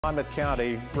Monmouth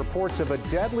County, reports of a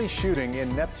deadly shooting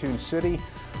in Neptune City.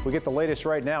 We get the latest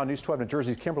right now. News 12 New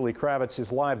Jersey's Kimberly Kravitz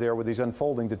is live there with these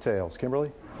unfolding details.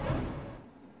 Kimberly?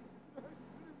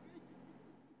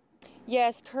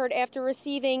 Yes, Kurt, after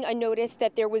receiving a notice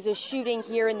that there was a shooting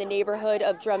here in the neighborhood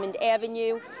of Drummond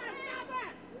Avenue,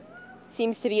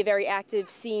 seems to be a very active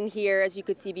scene here, as you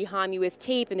could see behind me, with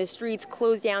tape and the streets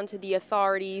closed down to the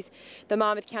authorities. The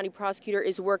Monmouth County prosecutor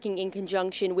is working in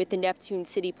conjunction with the Neptune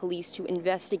City Police to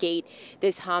investigate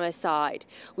this homicide.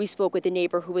 We spoke with a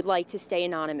neighbor who would like to stay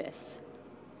anonymous.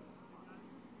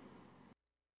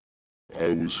 I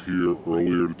was here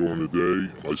earlier during the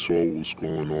day. I saw what was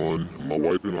going on. My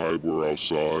wife and I were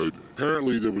outside.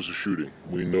 Apparently there was a shooting.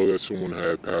 We know that someone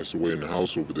had passed away in the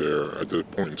house over there. At that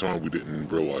point in time, we didn't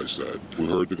realize that. We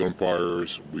heard the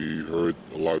gunfires. We heard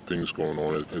a lot of things going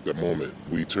on at that moment.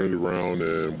 We turned around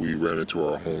and we ran into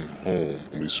our own home,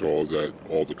 and we saw that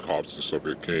all the cops and stuff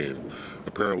had came.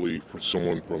 Apparently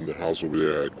someone from the house over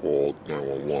there had called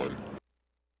 911.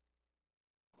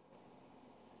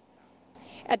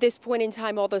 At this point in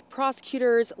time, all the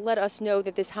prosecutors let us know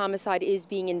that this homicide is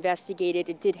being investigated.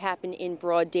 It did happen in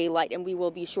broad daylight, and we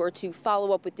will be sure to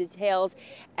follow up with details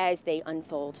as they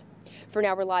unfold. For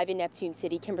now, we're live in Neptune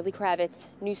City. Kimberly Kravitz,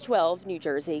 News 12, New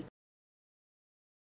Jersey.